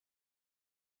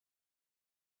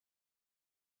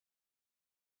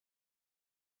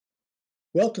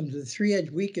Welcome to the Three Edge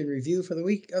Week in Review for the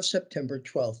week of September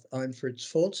 12th. I'm Fritz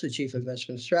Folts, the Chief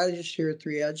Investment Strategist here at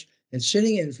Three Edge, and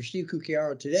sitting in for Steve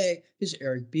Cucchiaro today is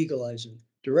Eric Biegeleisen,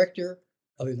 Director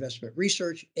of Investment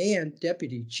Research and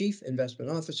Deputy Chief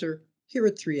Investment Officer here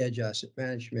at Three Edge Asset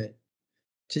Management.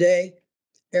 Today,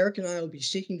 Eric and I will be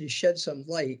seeking to shed some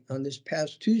light on this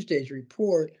past Tuesday's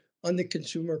report on the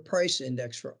Consumer Price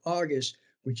Index for August,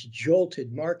 which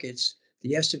jolted markets.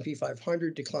 The S&P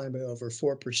 500 declined by over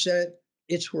 4%,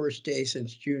 its worst day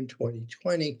since June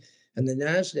 2020, and the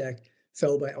Nasdaq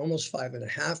fell by almost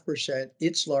 5.5%,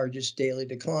 its largest daily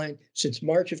decline since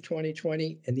March of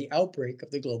 2020 and the outbreak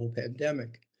of the global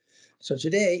pandemic. So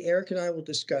today, Eric and I will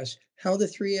discuss how the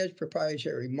three-edge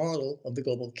proprietary model of the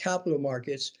global capital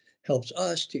markets helps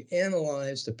us to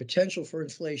analyze the potential for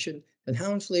inflation and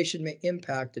how inflation may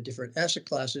impact the different asset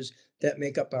classes that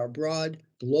make up our broad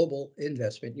global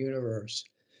investment universe.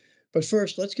 But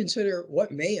first, let's consider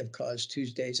what may have caused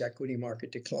Tuesday's equity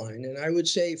market decline. And I would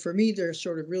say for me, there's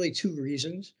sort of really two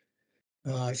reasons.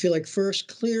 I feel like first,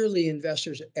 clearly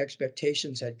investors'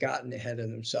 expectations had gotten ahead of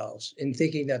themselves in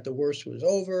thinking that the worst was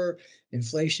over,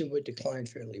 inflation would decline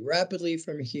fairly rapidly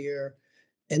from here.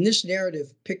 And this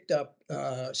narrative picked up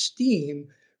steam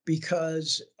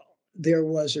because there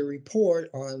was a report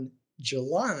on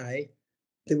July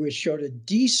that showed a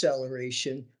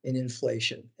deceleration in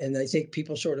inflation. And I think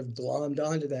people sort of glommed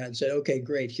onto that and said, okay,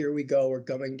 great, here we go, we're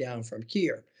coming down from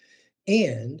here.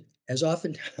 And as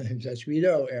oftentimes, as we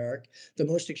know, Eric, the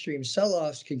most extreme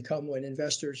sell-offs can come when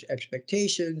investors'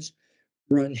 expectations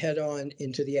run head-on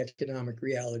into the economic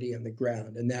reality on the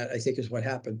ground. And that, I think, is what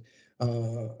happened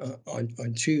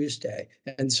on Tuesday.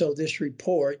 And so this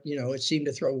report, it seemed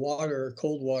to throw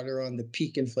cold water on the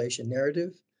peak inflation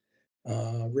narrative,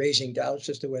 raising doubts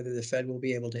as to whether the Fed will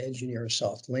be able to engineer a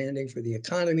soft landing for the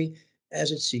economy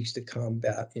as it seeks to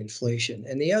combat inflation.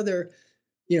 And the other,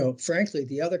 frankly,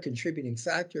 the other contributing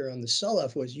factor on the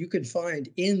sell-off was you can find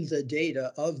in the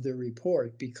data of the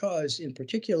report, because in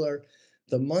particular,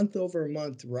 the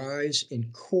month-over-month rise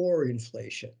in core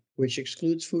inflation, which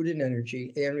excludes food and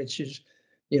energy, and which is,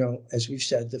 as we've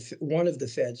said, one of the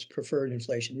Fed's preferred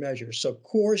inflation measures. So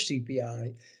core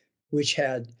CPI, which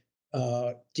had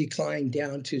declined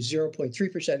down to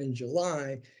 0.3% in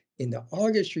July. In the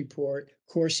August report,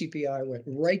 core CPI went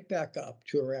right back up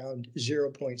to around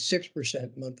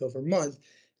 0.6% month over month.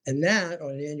 And that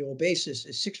on an annual basis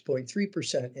is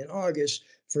 6.3% in August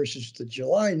versus the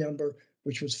July number,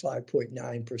 which was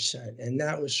 5.9%. And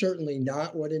that was certainly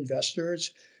not what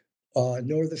investors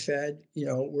nor the Fed,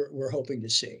 were hoping to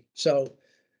see. So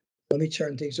let me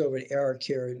turn things over to Eric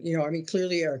here.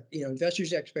 Clearly, Eric,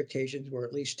 investors' expectations were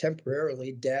at least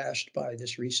temporarily dashed by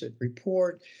this recent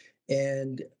report.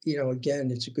 And,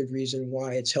 again, it's a good reason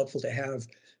why it's helpful to have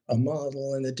a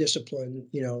model and the discipline,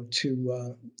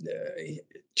 to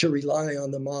rely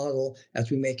on the model as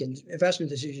we make investment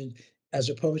decisions, as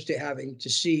opposed to having to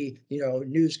see,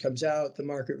 news comes out, the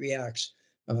market reacts,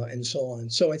 and so on.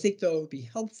 So I think, though, it would be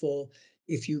helpful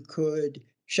if you could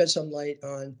shed some light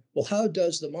on, well, how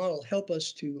does the model help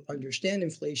us to understand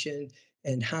inflation,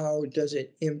 and how does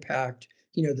it impact,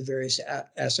 the various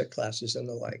asset classes and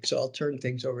the like? So I'll turn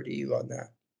things over to you on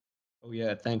that. Oh,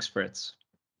 yeah. Thanks, Fritz.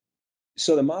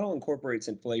 So the model incorporates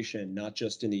inflation not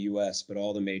just in the US, but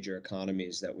all the major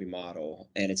economies that we model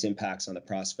and its impacts on the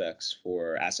prospects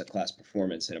for asset class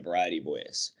performance in a variety of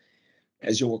ways.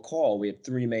 As you'll recall, we have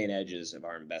three main edges of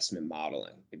our investment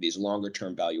modeling. We have these longer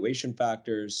term valuation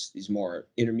factors, these more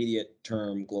intermediate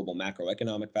term global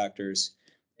macroeconomic factors,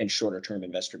 and shorter term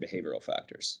investor behavioral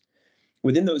factors.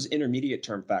 Within those intermediate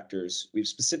term factors, we've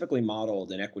specifically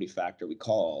modeled an equity factor we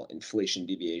call inflation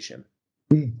deviation.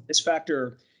 Mm. This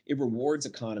factor, it rewards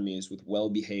economies with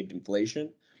well-behaved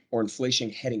inflation or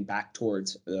inflation heading back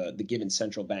towards the given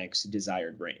central bank's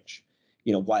desired range.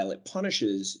 While it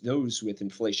punishes those with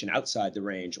inflation outside the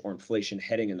range or inflation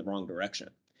heading in the wrong direction.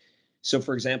 So,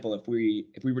 for example, if we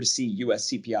were to see U.S.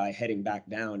 CPI heading back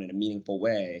down in a meaningful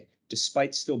way,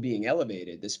 despite still being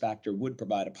elevated, this factor would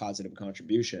provide a positive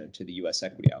contribution to the U.S.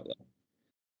 equity outlook.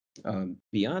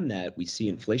 Beyond that, we see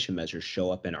inflation measures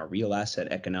show up in our real asset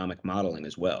economic modeling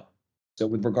as well. So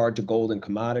with regard to gold and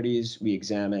commodities, we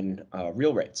examine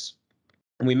real rates.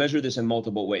 And we measure this in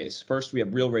multiple ways. First, we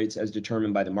have real rates as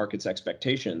determined by the market's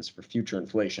expectations for future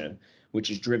inflation,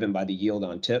 which is driven by the yield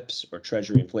on TIPS or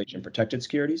Treasury inflation protected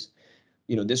securities.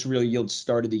 This real yield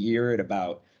started the year at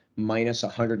about minus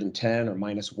 110 or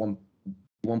minus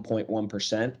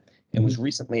 1.1%, and was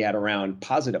recently at around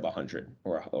positive 100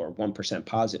 or 1%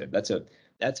 positive.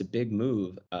 That's a big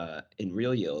move in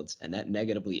real yields, and that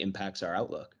negatively impacts our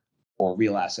outlook, or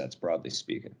real assets, broadly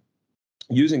speaking.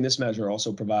 Using this measure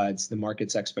also provides the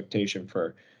market's expectation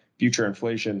for future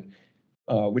inflation,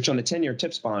 which on the 10-year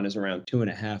TIPS bond is around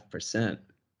 2.5%,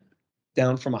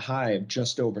 down from a high of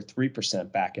just over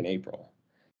 3% back in April.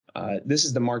 This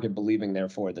is the market believing,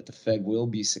 therefore, that the Fed will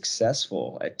be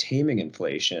successful at taming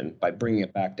inflation by bringing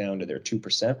it back down to their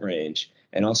 2% range,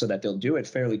 and also that they'll do it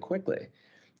fairly quickly.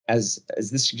 As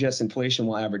this suggests, inflation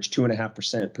will average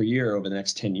 2.5% per year over the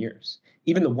next 10 years.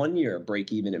 Even the 1 year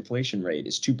break-even inflation rate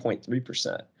is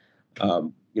 2.3%.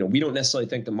 We don't necessarily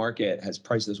think the market has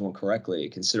priced this one correctly,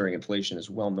 considering inflation is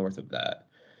well north of that.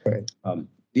 Right.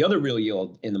 The other real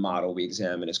yield in the model we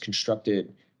examine is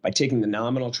constructed by taking the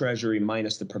nominal treasury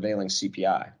minus the prevailing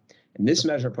CPI. And this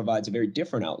measure provides a very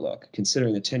different outlook,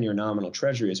 considering the 10-year nominal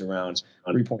treasury is around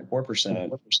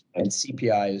 3.4% and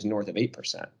CPI is north of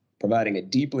 8%, providing a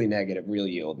deeply negative real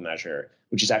yield measure,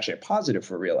 which is actually a positive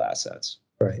for real assets.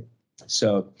 Right.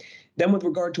 So then with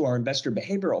regard to our investor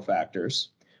behavioral factors,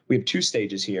 we have two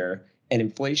stages here, and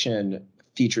inflation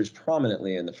features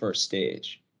prominently in the first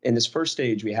stage. In this first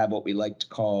stage, we have what we like to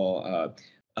call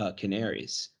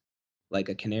canaries, like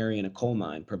a canary in a coal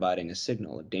mine providing a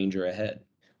signal of danger ahead.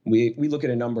 We look at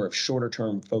a number of shorter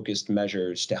term focused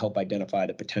measures to help identify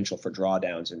the potential for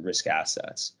drawdowns in risk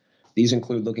assets. These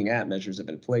include looking at measures of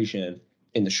inflation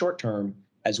in the short term,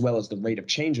 as well as the rate of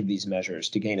change of these measures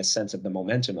to gain a sense of the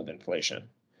momentum of inflation.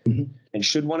 Mhm. And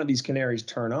should one of these canaries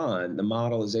turn on, the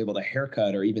model is able to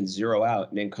haircut or even zero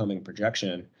out an incoming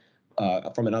projection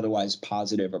from an otherwise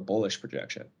positive or bullish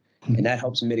projection. And that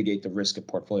helps mitigate the risk of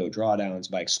portfolio drawdowns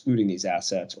by excluding these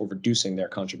assets or reducing their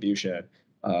contribution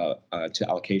to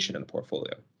allocation in the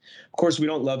portfolio. Of course, we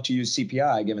don't love to use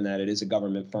CPI, given that it is a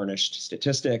government-furnished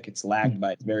statistic. It's lagged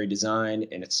by its very design,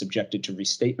 and it's subjected to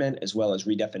restatement as well as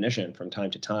redefinition from time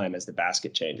to time as the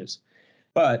basket changes.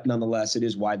 But nonetheless, it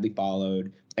is widely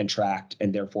followed and tracked,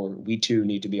 and therefore we too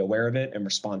need to be aware of it and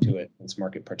respond to it as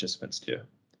market participants do.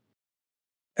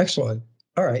 Excellent.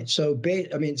 All right. So,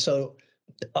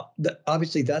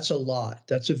 obviously that's a lot.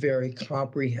 That's a very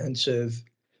comprehensive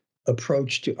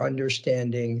approach to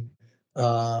understanding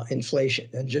inflation.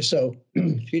 And just so,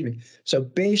 excuse me. So,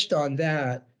 based on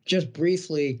that, just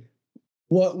briefly,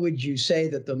 what would you say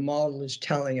that the model is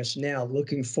telling us now,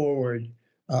 looking forward,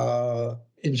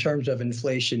 in terms of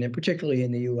inflation, and particularly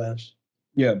in the U.S.?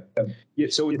 Yeah. Yeah.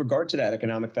 So with regard to that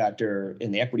economic factor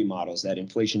in the equity models, that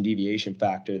inflation deviation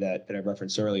factor that I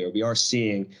referenced earlier, we are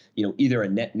seeing, either a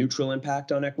net neutral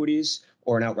impact on equities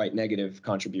or an outright negative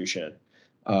contribution.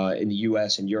 In the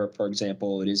U.S. and Europe, for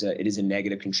example, it is a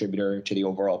negative contributor to the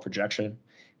overall projection.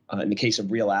 In the case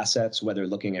of real assets, whether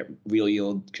looking at real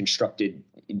yield constructed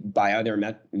by either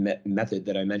method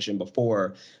that I mentioned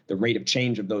before, the rate of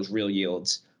change of those real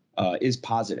yields is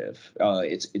positive.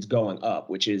 It's going up,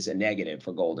 which is a negative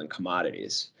for gold and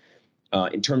commodities.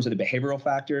 In terms of the behavioral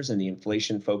factors and the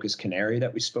inflation-focused canary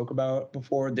that we spoke about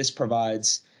before, this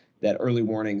provides that early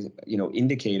warning,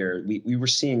 indicator. We were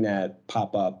seeing that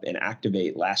pop up and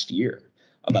activate last year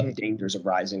about the dangers of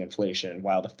rising inflation,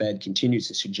 while the Fed continues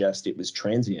to suggest it was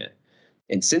transient.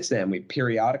 And since then, we've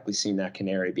periodically seen that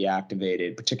canary be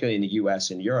activated, particularly in the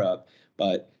U.S. and Europe,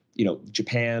 but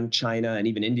Japan, China, and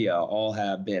even India all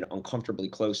have been uncomfortably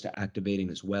close to activating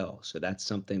as well. So that's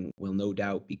something we'll no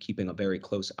doubt be keeping a very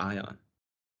close eye on.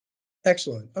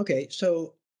 Excellent. Okay.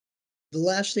 So, the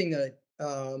last thing that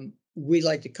we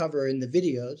like to cover in the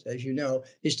videos, as you know,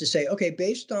 is to say, okay,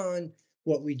 based on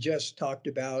what we just talked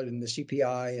about in the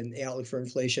CPI and the outlook for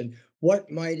inflation,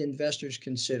 what might investors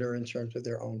consider in terms of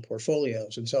their own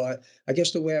portfolios? And so I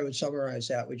guess the way I would summarize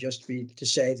that would just be to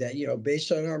say that,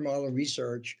 based on our model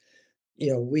research,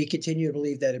 we continue to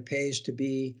believe that it pays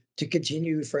to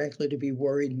continue, frankly, to be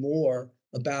worried more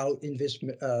about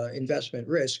investment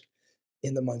risk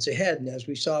in the months ahead. And as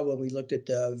we saw when we looked at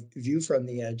the view from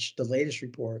the edge, the latest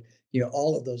report,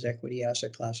 all of those equity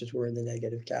asset classes were in the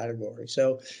negative category.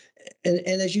 So, and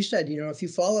as you said, if you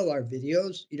follow our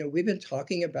videos, we've been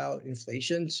talking about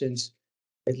inflation since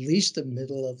at least the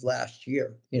middle of last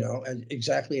year, and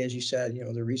exactly as you said,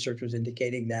 the research was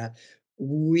indicating that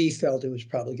we felt it was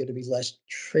probably going to be less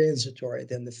transitory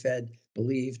than the Fed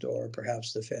believed, or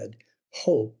perhaps the Fed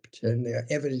hoped. And the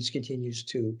evidence continues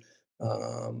to,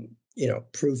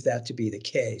 prove that to be the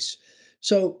case.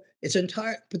 So it's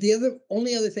entire, but the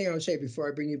only other thing I would say before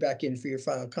I bring you back in for your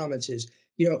final comments is,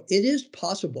 it is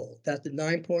possible that the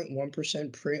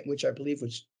 9.1% print, which I believe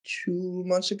was 2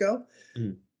 months ago,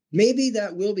 Mm. maybe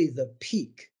that will be the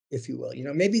peak, if you will.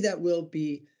 Maybe that will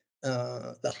be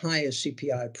the highest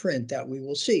CPI print that we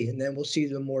will see, and then we'll see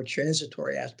the more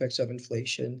transitory aspects of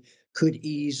inflation could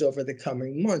ease over the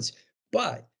coming months.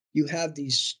 But you have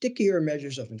these stickier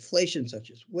measures of inflation, such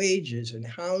as wages and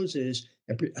houses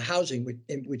and housing,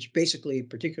 which basically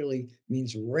particularly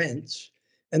means rents.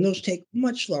 And those take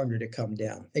much longer to come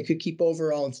down. They could keep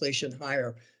overall inflation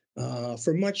higher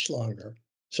for much longer.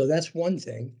 So that's one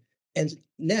thing. And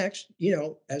next,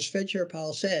 as Fed Chair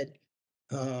Powell said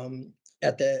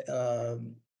at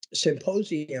the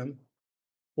symposium,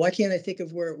 why can't I think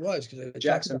of where it was? Because I talked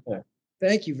Jackson about. Hole.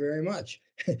 Thank you very much.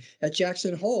 At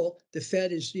Jackson Hole, the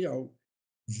Fed is,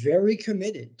 very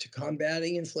committed to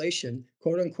combating inflation,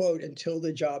 quote unquote, until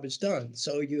the job is done.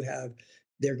 So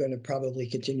they're going to probably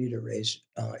continue to raise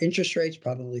interest rates,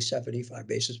 probably 75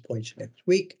 basis points next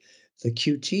week. The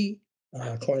QT,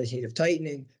 quantitative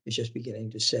tightening, is just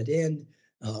beginning to set in,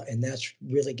 and that's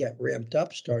really get ramped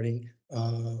up starting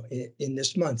in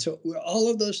this month. So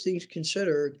all of those things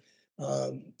considered,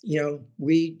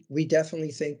 we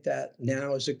definitely think that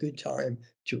now is a good time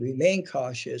to remain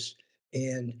cautious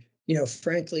and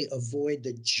frankly, avoid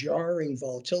the jarring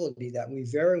volatility that we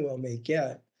very well may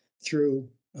get through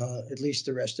at least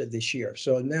the rest of this year.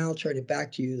 So now I'll turn it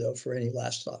back to you, though, for any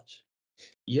last thoughts.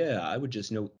 Yeah, I would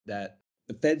just note that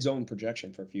the Fed's own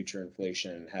projection for future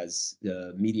inflation has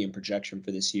the median projection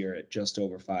for this year at just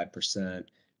over 5%,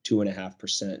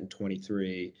 2.5% in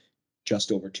 23,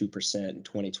 just over 2% in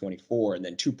 2024, and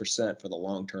then 2% for the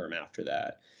long term after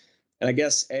that. And I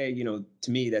guess A,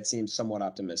 to me that seems somewhat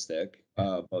optimistic.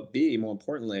 But B, more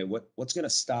importantly, what's going to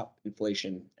stop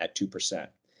inflation at 2%?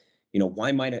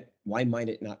 Why might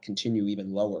it not continue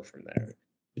even lower from there? Right.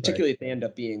 Particularly if they end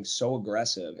up being so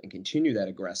aggressive and continue that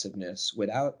aggressiveness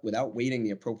without waiting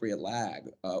the appropriate lag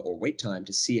or wait time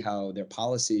to see how their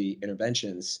policy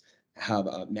interventions have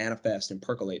manifest and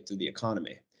percolate through the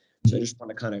economy. So I Mhm. just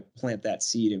want to kind of plant that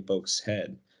seed in folks'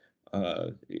 head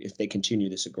if they continue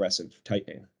this aggressive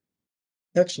tightening.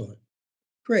 Excellent.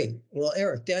 Great. Well,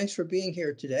 Eric, thanks for being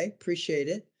here today. Appreciate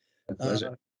it. My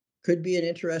pleasure. Uh, could be an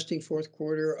interesting fourth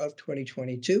quarter of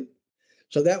 2022.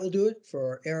 So that will do it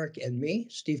for Eric and me.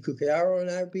 Steve Cucchiaro and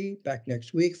I will be back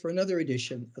next week for another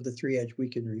edition of the Three Edge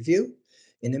Weekend Review.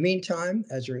 In the meantime,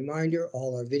 as a reminder,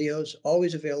 all our videos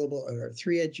always available on our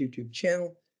Three Edge YouTube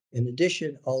channel. In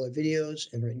addition, all our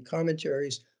videos and written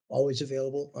commentaries always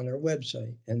available on our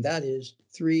website, and that is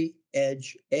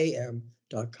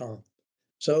 3edgeam.com.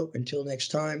 So until next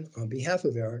time, on behalf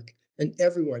of Eric and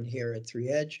everyone here at Three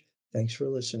Edge, thanks for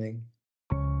listening.